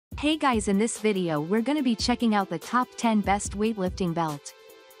Hey guys, in this video we're gonna be checking out the top 10 best weightlifting belt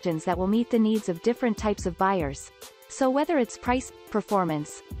that will meet the needs of different types of buyers. So whether it's price,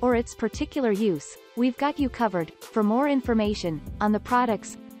 performance, or its particular use, we've got you covered. For more information on the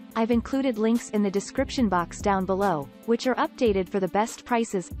products, I've included links in the description box down below, which are updated for the best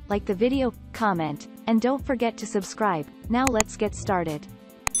prices. Like the video, comment, and don't forget to subscribe. Now let's get started.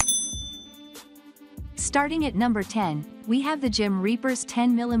 Starting at number 10, we have the Gym Reaper's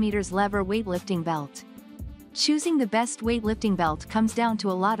 10mm lever weightlifting belt. Choosing the best weightlifting belt comes down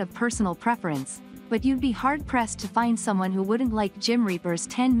to a lot of personal preference, but you'd be hard-pressed to find someone who wouldn't like Gym Reaper's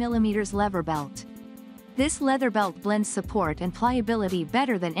 10mm lever belt. This leather belt blends support and pliability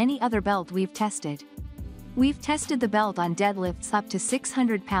better than any other belt we've tested. We've tested the belt on deadlifts up to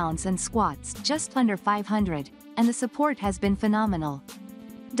 600 pounds and squats just under 500, and the support has been phenomenal.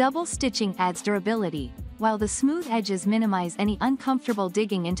 Double stitching adds durability, while the smooth edges minimize any uncomfortable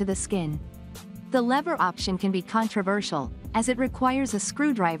digging into the skin. The lever option can be controversial, as it requires a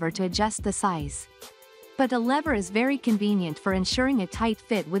screwdriver to adjust the size. But a lever is very convenient for ensuring a tight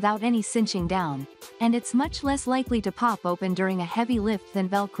fit without any cinching down, and it's much less likely to pop open during a heavy lift than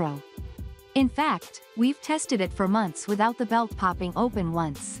Velcro. In fact, we've tested it for months without the belt popping open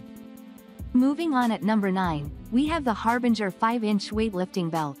once. Moving on, at number 9, we have the Harbinger 5-inch weightlifting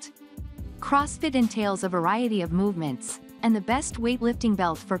belt. CrossFit entails a variety of movements, and the best weightlifting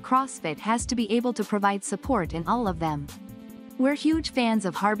belt for CrossFit has to be able to provide support in all of them. We're huge fans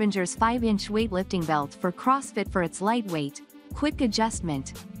of Harbinger's 5-inch weightlifting belt for CrossFit for its lightweight, quick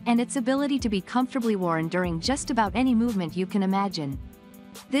adjustment, and its ability to be comfortably worn during just about any movement you can imagine.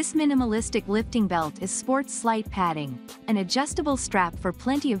 This minimalistic lifting belt is sports slight padding, an adjustable strap for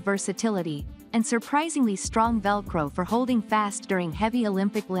plenty of versatility, and surprisingly strong Velcro for holding fast during heavy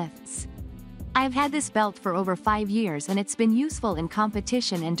Olympic lifts. I've had this belt for over 5 years and it's been useful in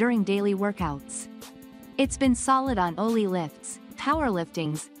competition and during daily workouts. It's been solid on Oli lifts,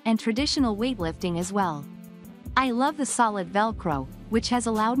 powerliftings, and traditional weightlifting as well. I love the solid Velcro, which has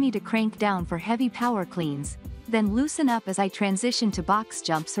allowed me to crank down for heavy power cleans, then loosen up as I transition to box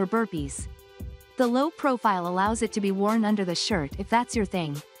jumps or burpees. The low profile allows it to be worn under the shirt if that's your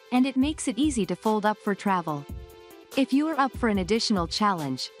thing, and it makes it easy to fold up for travel. If you are up for an additional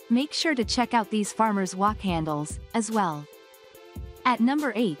challenge, make sure to check out these Farmer's Walk handles as well. At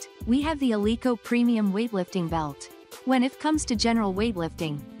number 8, we have the Eliko Premium Weightlifting Belt. When it comes to general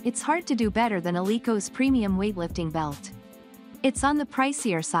weightlifting, it's hard to do better than Eliko's Premium Weightlifting Belt. It's on the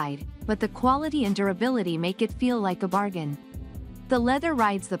pricier side, but the quality and durability make it feel like a bargain. The leather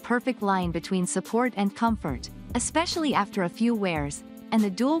rides the perfect line between support and comfort, especially after a few wears, and the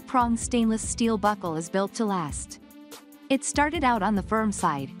dual-pronged stainless steel buckle is built to last. It started out on the firm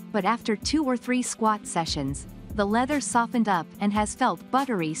side, but after 2 or 3 squat sessions, the leather softened up and has felt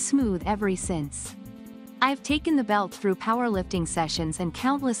buttery smooth ever since. I've taken the belt through powerlifting sessions and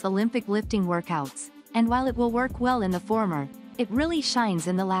countless Olympic lifting workouts, and while it will work well in the former, it really shines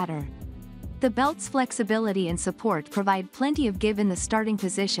in the latter. The belt's flexibility and support provide plenty of give in the starting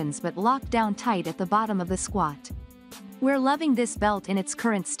positions but lock down tight at the bottom of the squat. We're loving this belt in its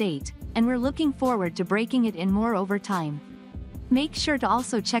current state, and we're looking forward to breaking it in more over time. Make sure to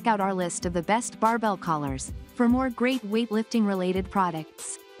also check out our list of the best barbell collars for more great weightlifting related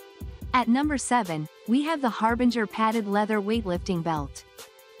products. At number 7, we have the Harbinger padded leather weightlifting belt.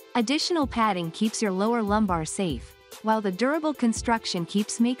 Additional padding keeps your lower lumbar safe, while the durable construction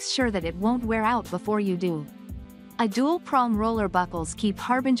makes sure that it won't wear out before you do. A dual-prong roller buckles keep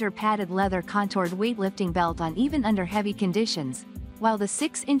Harbinger padded leather contoured weightlifting belt on even under heavy conditions, while the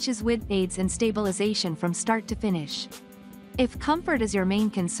 6 inches width aids in stabilization from start to finish. If comfort is your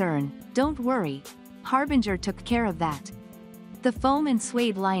main concern, don't worry, Harbinger took care of that. The foam and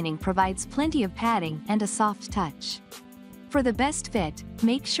suede lining provides plenty of padding and a soft touch. For the best fit,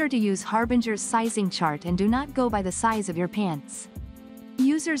 make sure to use Harbinger's sizing chart and do not go by the size of your pants.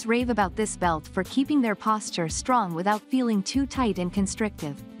 Users rave about this belt for keeping their posture strong without feeling too tight and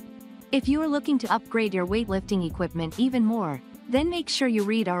constrictive. If you are looking to upgrade your weightlifting equipment even more, then make sure you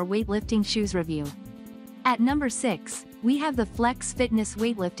read our weightlifting shoes review. At number 6, we have the Flexz Fitness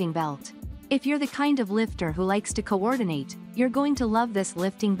weightlifting belt. If you're the kind of lifter who likes to coordinate, you're going to love this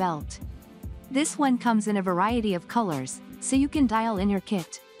lifting belt. This one comes in a variety of colors, so you can dial in your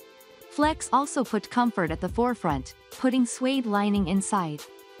kit. Flexz also put comfort at the forefront, putting suede lining inside.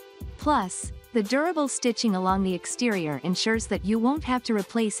 Plus, the durable stitching along the exterior ensures that you won't have to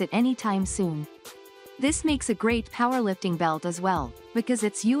replace it anytime soon. This makes a great powerlifting belt as well, because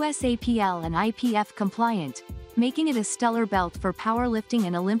it's USAPL and IPF compliant, making it a stellar belt for powerlifting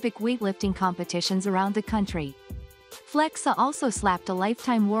and Olympic weightlifting competitions around the country. Flexz also slapped a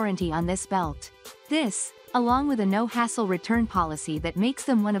lifetime warranty on this belt. This, along with a no-hassle return policy that makes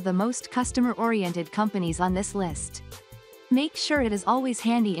them one of the most customer-oriented companies on this list. Make sure it is always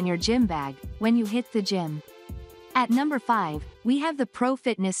handy in your gym bag when you hit the gym. At number 5, we have the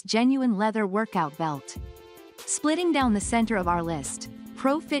ProFitness Genuine Leather Workout Belt. Splitting down the center of our list,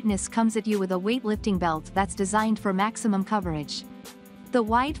 ProFitness comes at you with a weightlifting belt that's designed for maximum coverage. The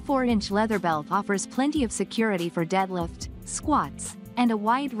wide 4-inch leather belt offers plenty of security for deadlift, squats, and a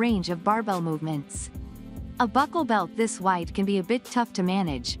wide range of barbell movements. A buckle belt this wide can be a bit tough to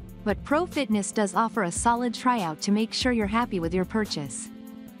manage, but ProFitness does offer a solid tryout to make sure you're happy with your purchase.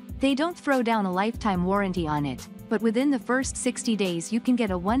 They don't throw down a lifetime warranty on it, but within the first 60 days you can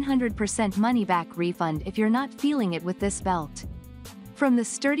get a 100% money-back refund if you're not feeling it with this belt. From the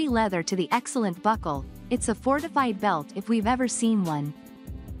sturdy leather to the excellent buckle, it's a fortified belt if we've ever seen one.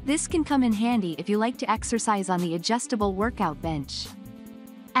 This can come in handy if you like to exercise on the adjustable workout bench.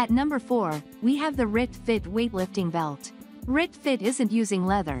 At number 4, we have the RIT-Fit Weightlifting Belt. RIT-Fit isn't using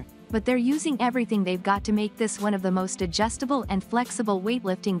leather, but they're using everything they've got to make this one of the most adjustable and flexible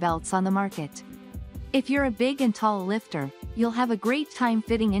weightlifting belts on the market. If you're a big and tall lifter, you'll have a great time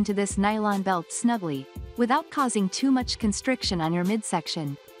fitting into this nylon belt snugly, without causing too much constriction on your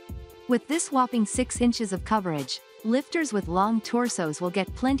midsection. With this whopping 6 inches of coverage, lifters with long torsos will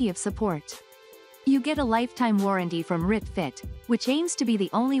get plenty of support. You get a lifetime warranty from RIT-Fit, which aims to be the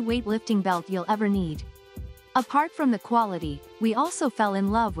only weightlifting belt you'll ever need. Apart from the quality, we also fell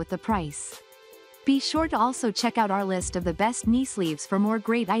in love with the price. Be sure to also check out our list of the best knee sleeves for more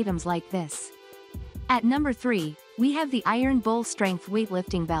great items like this. At number 3, we have the Iron Bull Strength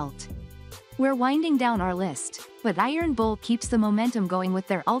Weightlifting Belt. We're winding down our list, but Iron Bull keeps the momentum going with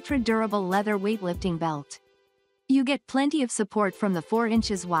their ultra-durable leather weightlifting belt. You get plenty of support from the 4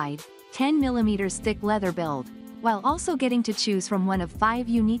 inches wide, 10 mm thick leather build, while also getting to choose from one of 5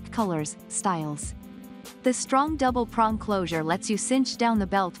 unique colors, styles. The strong double prong closure lets you cinch down the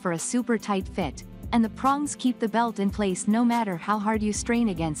belt for a super tight fit, and the prongs keep the belt in place no matter how hard you strain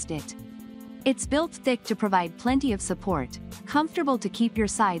against it. It's built thick to provide plenty of support, comfortable to keep your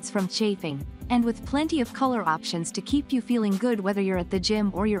sides from chafing, and with plenty of color options to keep you feeling good whether you're at the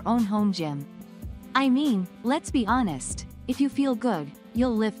gym or your own home gym. I mean, let's be honest, if you feel good,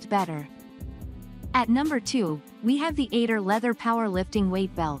 you'll lift better. At number 2, we have the Ader Leather Powerlifting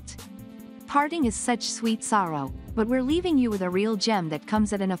Weight Belt. Parting is such sweet sorrow, but we're leaving you with a real gem that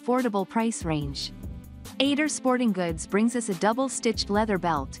comes at an affordable price range. Ader Sporting Goods brings us a double-stitched leather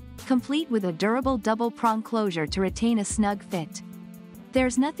belt, complete with a durable double-prong closure to retain a snug fit.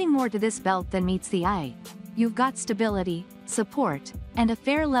 There's nothing more to this belt than meets the eye. You've got stability, support, and a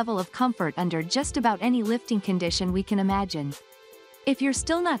fair level of comfort under just about any lifting condition we can imagine. If you're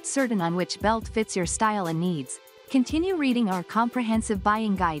still not certain on which belt fits your style and needs, continue reading our comprehensive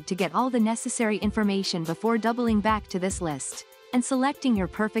buying guide to get all the necessary information before doubling back to this list and selecting your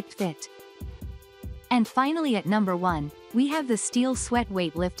perfect fit. And finally at number 1, we have the Steel Sweat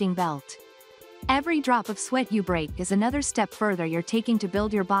Weightlifting Belt. Every drop of sweat you break is another step further you're taking to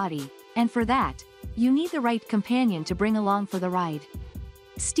build your body, and for that, you need the right companion to bring along for the ride.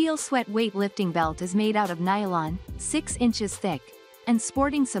 Steel Sweat Weightlifting Belt is made out of nylon, 6 inches thick, and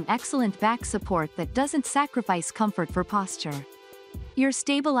sporting some excellent back support that doesn't sacrifice comfort for posture. You're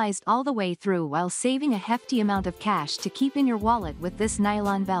stabilized all the way through while saving a hefty amount of cash to keep in your wallet with this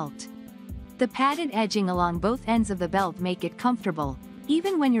nylon belt. The padded edging along both ends of the belt make it comfortable,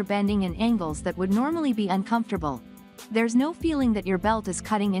 even when you're bending in angles that would normally be uncomfortable. There's no feeling that your belt is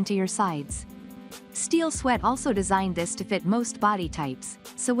cutting into your sides. Steel Sweat also designed this to fit most body types,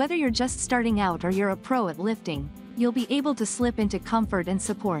 so whether you're just starting out or you're a pro at lifting, you'll be able to slip into comfort and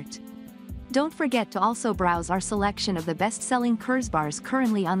support. Don't forget to also browse our selection of the best-selling Kurz bars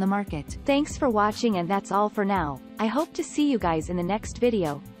currently on the market. Thanks for watching, and that's all for now. I hope to see you guys in the next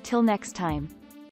video. Till next time.